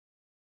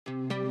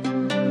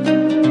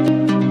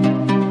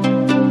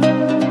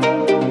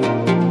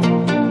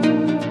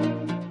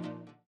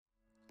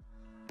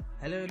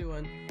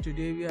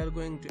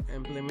going to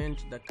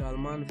implement the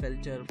Kalman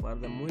filter for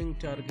the moving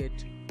target.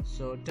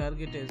 So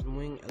target is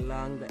moving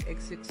along the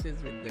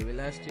x-axis with the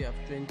velocity of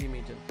 20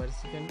 meters per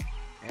second,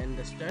 and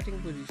the starting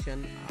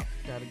position of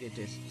target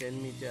is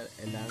 10 meters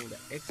along the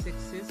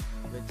x-axis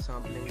with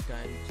sampling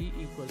time t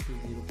equal to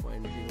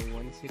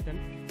 0.01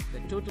 second. The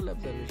total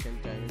observation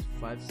time is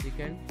 5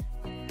 seconds,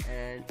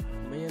 and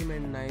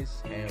measurement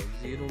noise have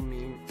 0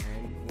 mean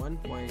and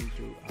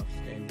 1.2 of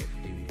standard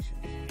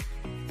deviations.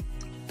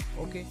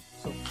 Okay,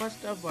 so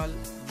first of all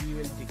we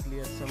will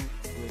declare some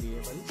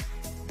variables,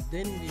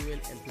 then we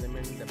will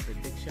implement the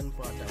prediction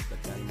part of the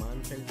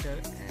Kalman filter,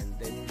 and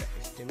then the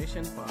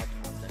estimation part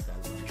of the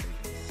Kalman filter.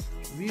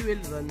 We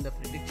will run the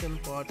prediction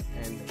part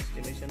and the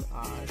estimation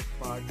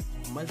part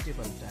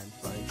multiple times,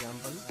 for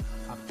example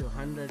up to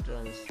 100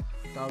 runs,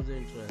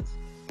 1000 runs,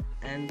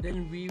 and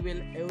then we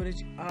will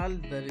average all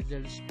the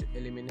results to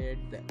eliminate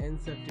the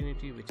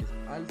uncertainty, which is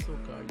also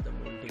called the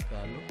Monte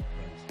Carlo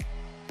runs.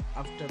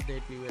 After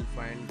that we will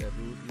find the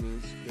root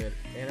mean square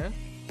error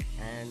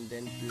and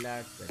then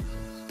plot the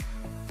results.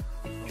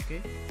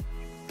 Okay.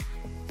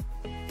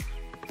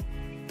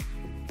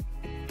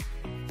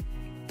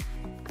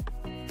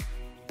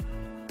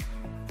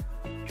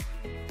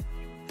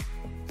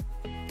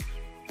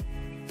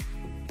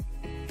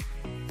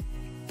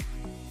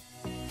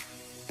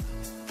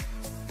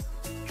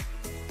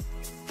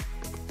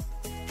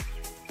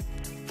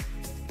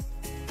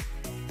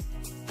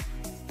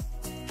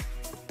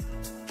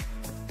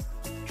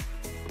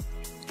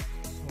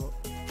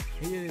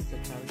 Here is the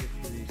target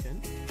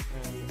position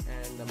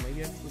and the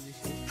measured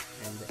position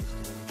and the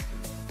estimated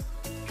position.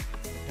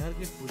 The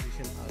target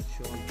position are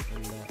shown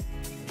in the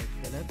red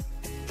color,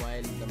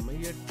 while the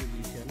measured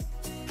position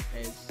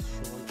is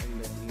shown in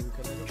the green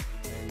color,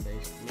 and the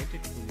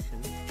estimated position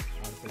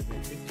are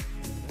presented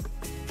in the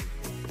green.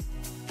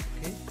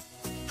 Okay,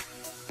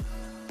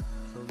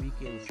 so we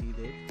can see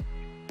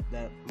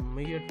that the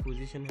measured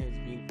position has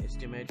been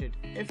estimated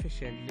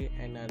efficiently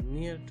and are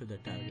near to the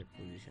target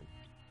position.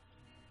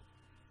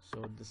 So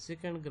the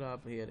second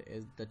graph here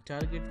is the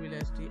target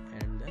velocity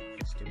and the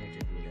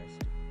estimated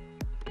velocity.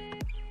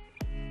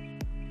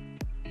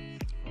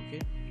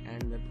 Okay,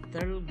 and the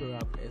third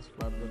graph is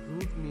for the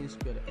root mean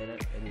square error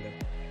in the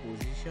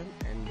position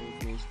and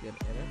root mean square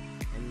error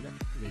in the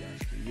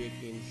velocity. We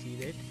can see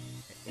that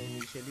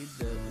initially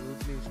the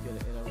root mean square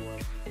error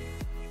was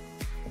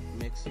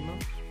maximum,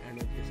 and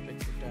with respect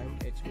to time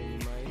h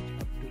minimized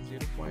up to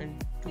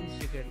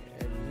 0.2 second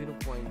and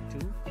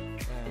 0.2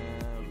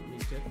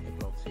 meter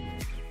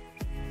approximately.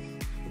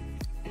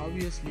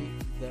 Obviously,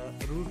 the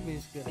root mean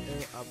square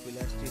error of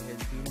velocity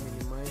has been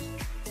minimized